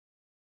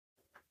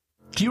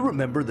Do you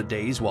remember the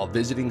days while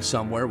visiting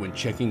somewhere when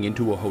checking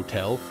into a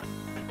hotel?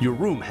 Your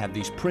room had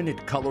these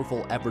printed,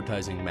 colorful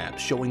advertising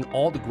maps showing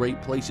all the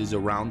great places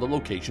around the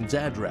location's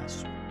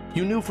address.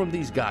 You knew from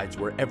these guides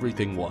where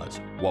everything was,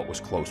 what was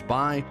close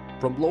by,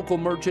 from local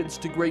merchants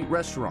to great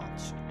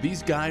restaurants.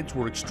 These guides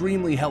were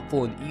extremely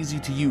helpful and easy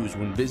to use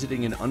when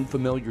visiting an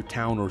unfamiliar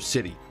town or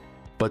city,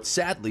 but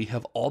sadly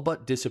have all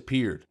but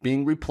disappeared,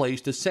 being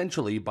replaced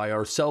essentially by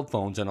our cell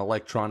phones and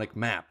electronic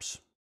maps.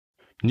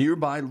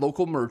 Nearby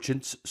local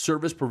merchants,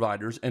 service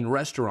providers, and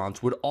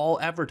restaurants would all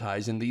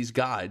advertise in these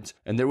guides,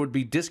 and there would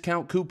be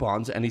discount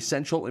coupons and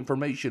essential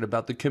information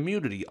about the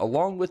community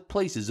along with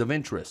places of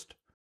interest.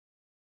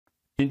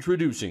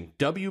 Introducing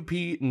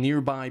WP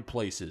Nearby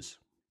Places.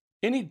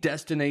 Any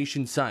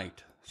destination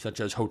site, such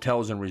as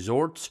hotels and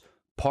resorts,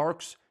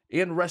 parks,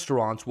 and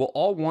restaurants will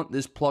all want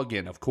this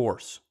plugin, of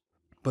course.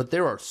 But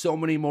there are so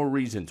many more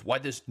reasons why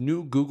this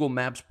new Google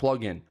Maps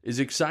plugin is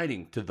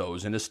exciting to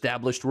those in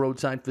established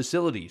roadside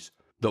facilities,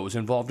 those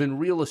involved in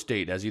real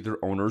estate as either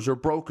owners or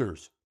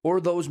brokers, or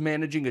those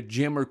managing a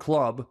gym or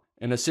club,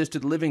 an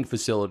assisted living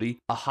facility,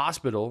 a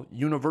hospital,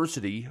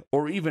 university,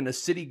 or even a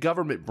city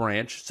government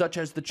branch such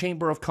as the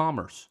Chamber of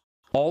Commerce.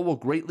 All will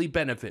greatly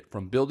benefit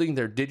from building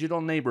their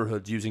digital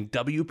neighborhoods using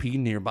WP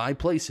Nearby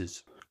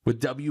Places. With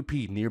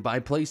WP Nearby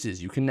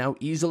Places, you can now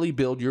easily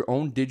build your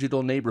own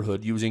digital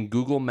neighborhood using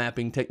Google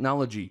Mapping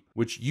technology,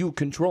 which you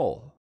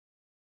control.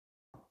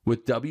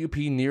 With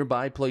WP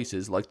Nearby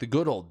Places, like the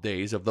good old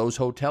days of those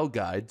hotel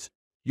guides,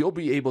 you'll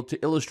be able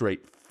to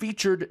illustrate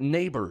featured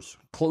neighbors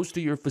close to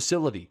your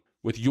facility,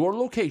 with your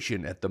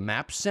location at the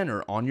map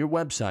center on your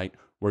website,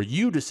 where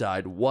you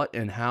decide what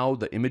and how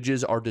the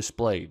images are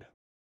displayed.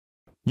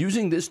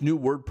 Using this new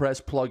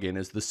WordPress plugin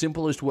is the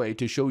simplest way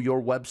to show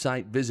your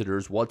website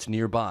visitors what's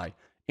nearby,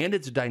 and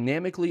it's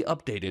dynamically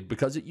updated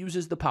because it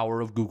uses the power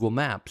of Google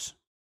Maps.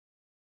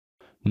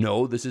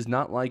 No, this is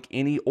not like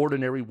any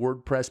ordinary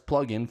WordPress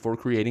plugin for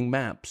creating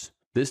maps.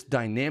 This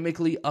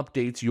dynamically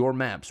updates your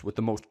maps with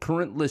the most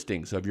current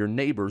listings of your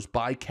neighbors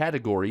by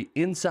category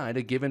inside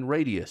a given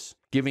radius,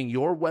 giving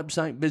your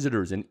website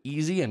visitors an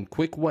easy and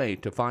quick way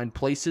to find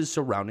places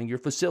surrounding your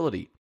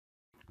facility,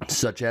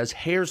 such as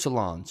hair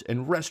salons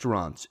and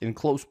restaurants in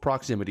close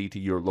proximity to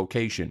your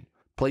location,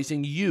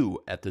 placing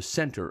you at the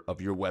center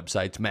of your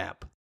website's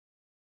map.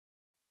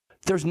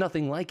 There's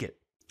nothing like it.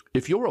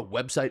 If you're a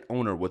website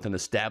owner with an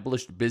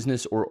established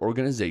business or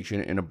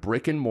organization in a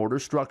brick-and-mortar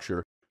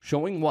structure,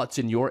 showing what's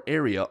in your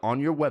area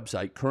on your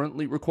website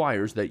currently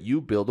requires that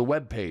you build a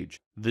web page.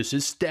 This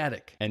is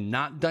static and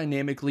not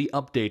dynamically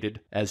updated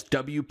as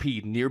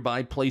WP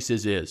Nearby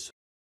Places is.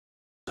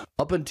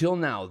 Up until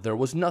now, there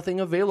was nothing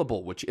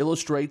available which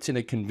illustrates in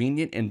a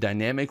convenient and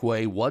dynamic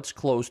way what's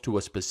close to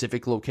a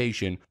specific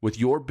location with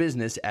your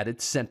business at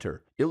its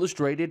center,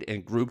 illustrated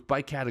and grouped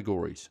by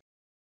categories.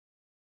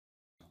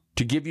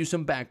 To give you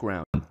some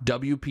background,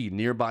 WP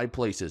Nearby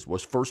Places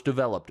was first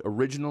developed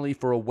originally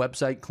for a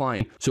website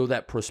client so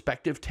that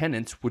prospective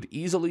tenants would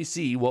easily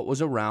see what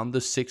was around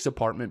the 6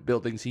 apartment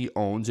buildings he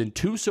owns in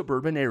 2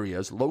 suburban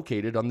areas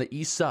located on the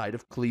east side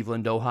of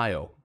Cleveland,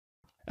 Ohio.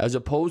 As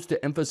opposed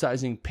to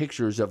emphasizing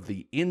pictures of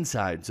the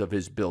insides of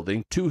his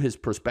building to his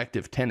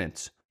prospective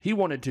tenants, he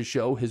wanted to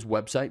show his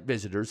website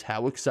visitors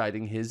how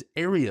exciting his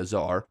areas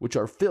are, which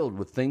are filled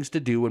with things to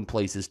do and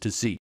places to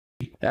see.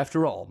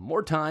 After all,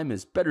 more time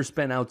is better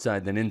spent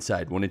outside than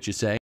inside, wouldn't you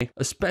say?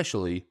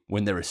 Especially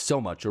when there is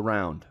so much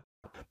around.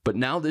 But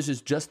now this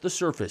is just the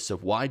surface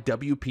of why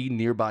WP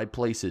Nearby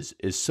Places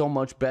is so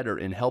much better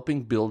in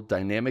helping build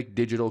dynamic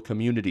digital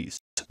communities.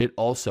 It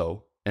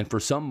also, and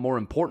for some more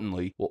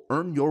importantly, will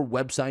earn your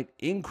website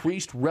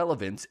increased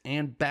relevance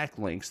and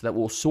backlinks that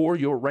will soar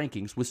your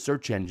rankings with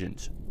search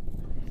engines.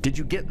 Did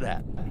you get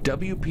that?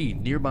 WP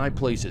Nearby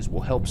Places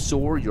will help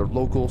soar your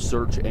local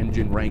search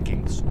engine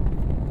rankings.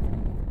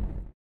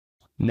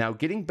 Now,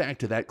 getting back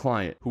to that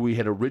client who we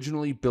had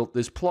originally built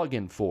this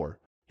plugin for,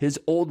 his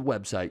old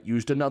website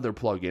used another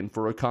plugin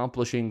for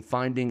accomplishing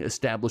finding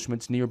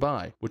establishments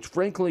nearby, which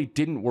frankly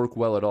didn't work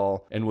well at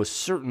all and was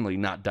certainly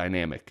not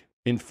dynamic.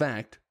 In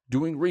fact,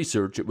 doing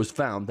research, it was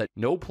found that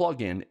no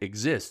plugin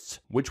exists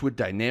which would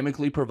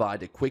dynamically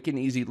provide a quick and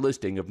easy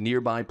listing of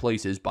nearby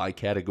places by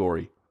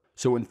category.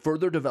 So in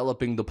further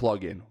developing the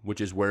plugin,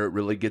 which is where it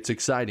really gets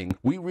exciting,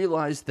 we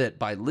realized that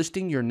by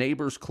listing your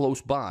neighbors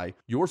close by,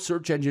 your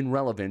search engine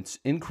relevance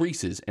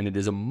increases, and it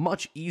is a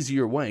much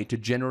easier way to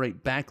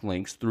generate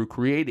backlinks through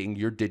creating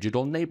your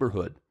digital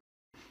neighborhood.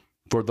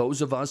 For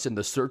those of us in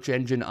the search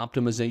engine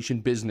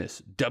optimization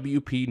business,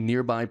 WP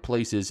Nearby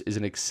Places is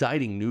an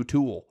exciting new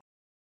tool.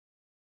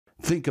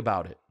 Think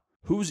about it.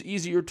 Who's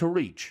easier to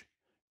reach?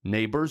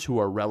 Neighbors who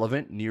are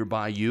relevant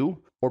nearby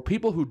you, or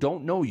people who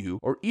don't know you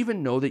or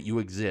even know that you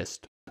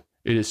exist?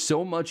 It is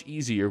so much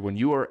easier when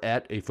you are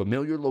at a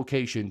familiar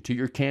location to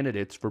your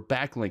candidates for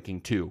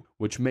backlinking to,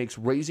 which makes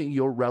raising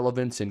your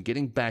relevance and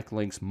getting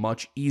backlinks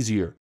much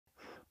easier.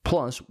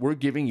 Plus, we're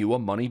giving you a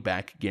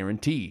money-back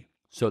guarantee,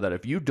 so that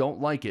if you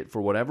don't like it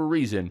for whatever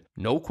reason,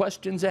 no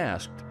questions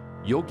asked,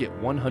 you'll get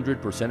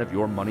 100% of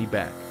your money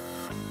back.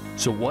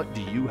 So what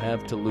do you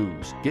have to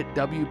lose? Get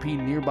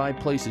WP Nearby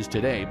Places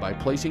today by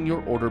placing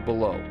your order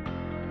below.